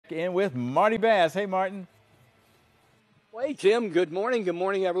in with Marty Bass. Hey, Martin. Well, hey, Tim. Good morning. Good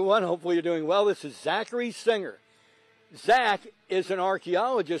morning, everyone. Hopefully you're doing well. This is Zachary Singer. Zach is an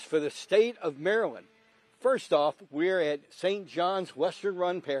archaeologist for the state of Maryland. First off, we're at St. John's Western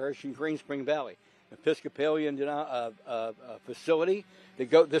Run Parish in Greenspring Valley, Episcopalian facility.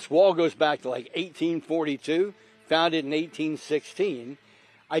 This wall goes back to like 1842, founded in 1816.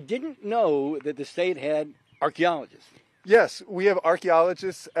 I didn't know that the state had archaeologists. Yes, we have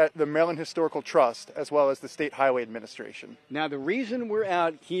archaeologists at the Maryland Historical Trust as well as the State Highway Administration. Now, the reason we're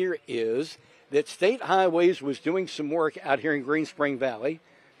out here is that State Highways was doing some work out here in Greenspring Valley,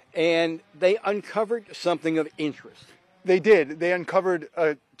 and they uncovered something of interest. They did. They uncovered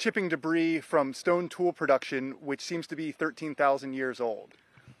chipping debris from stone tool production, which seems to be 13,000 years old.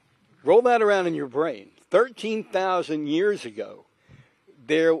 Roll that around in your brain. 13,000 years ago,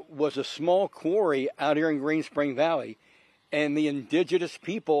 there was a small quarry out here in Greenspring Valley, and the indigenous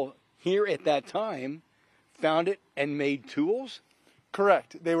people here at that time found it and made tools?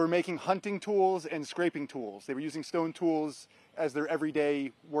 Correct. They were making hunting tools and scraping tools. They were using stone tools as their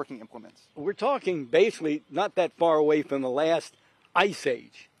everyday working implements. We're talking basically not that far away from the last ice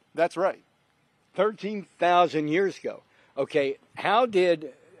age. That's right. 13,000 years ago. Okay,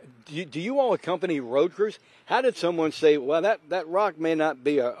 do you all accompany road crews? How did someone say, well, that rock may not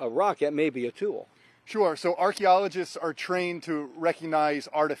be a rock, that may be a tool? Sure. So archaeologists are trained to recognize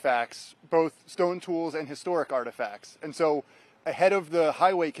artifacts, both stone tools and historic artifacts. And so ahead of the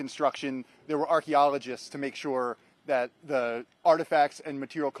highway construction, there were archaeologists to make sure that the artifacts and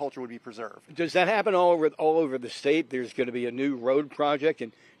material culture would be preserved. Does that happen all over the state? There's going to be a new road project,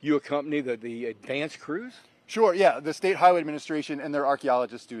 and you accompany the advance crews? Sure, yeah. The State Highway Administration and their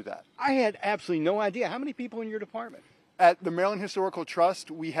archaeologists do that. I had absolutely no idea. How many people in your department? At the Maryland Historical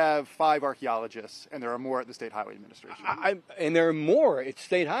Trust, we have 5 archaeologists, and there are more at the State Highway Administration. And there are more at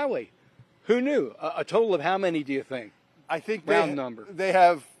State Highway. Who knew? A total of how many do you think? I think round number. They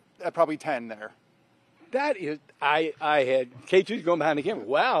have probably 10 there. That is, I had K2's going behind the camera.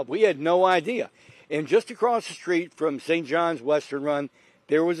 Wow, we had no idea. And just across the street from St. John's Western Run,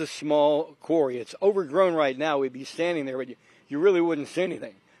 there was a small quarry. It's overgrown right now. We'd be standing there, but you really wouldn't see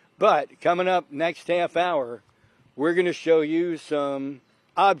anything. But coming up next half hour, we're going to show you some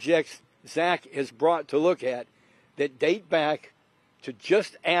objects Zach has brought to look at that date back to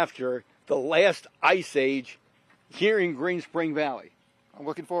just after the last ice age here in Greenspring Valley. I'm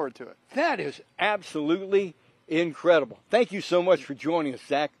looking forward to it. That is absolutely incredible. Thank you so much for joining us,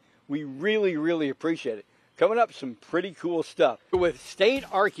 Zach. We really, really appreciate it. Coming up, some pretty cool stuff. With state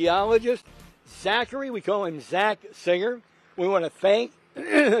archaeologist Zachary, we call him Zach Singer. We want to thank,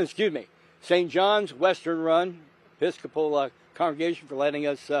 excuse me, St. John's Western Run Episcopal congregation for letting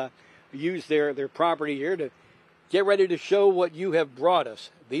us use their property here to get ready to show what you have brought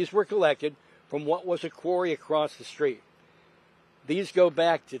us. These were collected from what was a quarry across the street. These go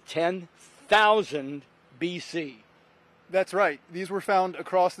back to 10,000 BC. That's right. These were found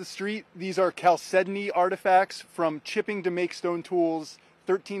across the street. These are chalcedony artifacts from chipping to make stone tools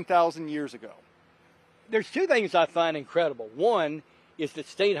 13,000 years ago. There's 2 things I find incredible. One is that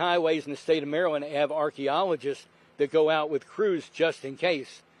State Highways in the state of Maryland have archaeologists that go out with crews just in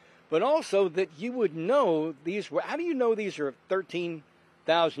case. But also that you would know these were, how do you know these are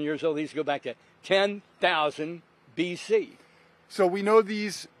 13,000 years old? These go back to 10,000 BC. So we know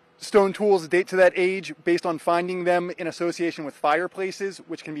these stone tools date to that age based on finding them in association with fireplaces,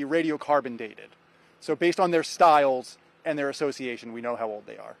 which can be radiocarbon dated. So based on their styles and their association, we know how old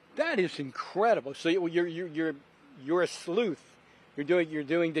they are. That is incredible. So you're a sleuth. You're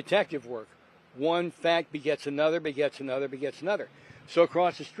doing detective work. One fact begets another, begets another, begets another. So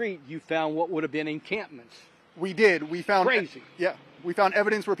across the street, you found what would have been encampments. We did. We found crazy. Yeah, we found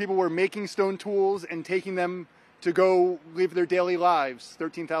evidence where people were making stone tools and taking them to go live their daily lives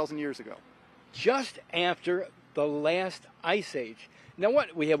 13,000 years ago. Just after the last ice age. Now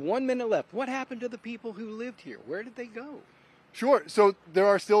we have 1 minute left. What happened to the people who lived here? Where did they go? Sure. So there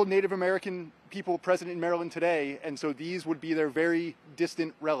are still Native American people present in Maryland today, and so these would be their very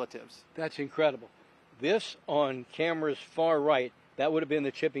distant relatives. That's incredible. This on camera's far right, that would have been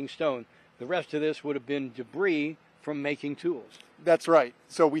the chipping stone. The rest of this would have been debris from making tools. That's right.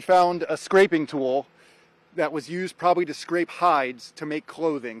 So we found a scraping tool that was used probably to scrape hides to make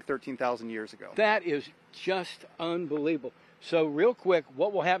clothing 13,000 years ago. That is just unbelievable. So real quick,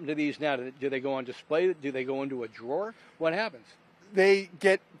 what will happen to these now? Do they go on display? Do they go into a drawer? What happens? They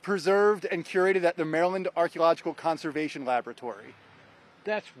get preserved and curated at the Maryland Archaeological Conservation Laboratory.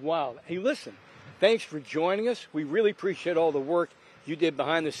 That's wild. Hey, listen, thanks for joining us. We really appreciate all the work you did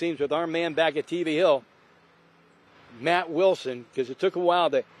behind the scenes with our man back at TV Hill. Matt Wilson, because it took a while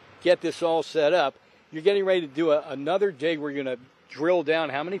to get this all set up. You're getting ready to do another dig. We're going to drill down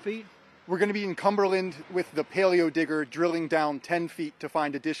how many feet? We're going to be in Cumberland with the paleo digger, drilling down 10 feet to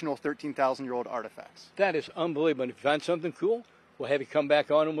find additional 13,000-year-old artifacts. That is unbelievable. And if you find something cool, we'll have you come back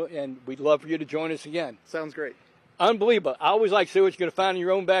on, and we'd love for you to join us again. Sounds great. Unbelievable. I always like to see what you're going to find in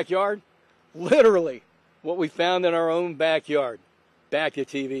your own backyard. Literally what we found in our own backyard. Back to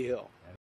TV Hill.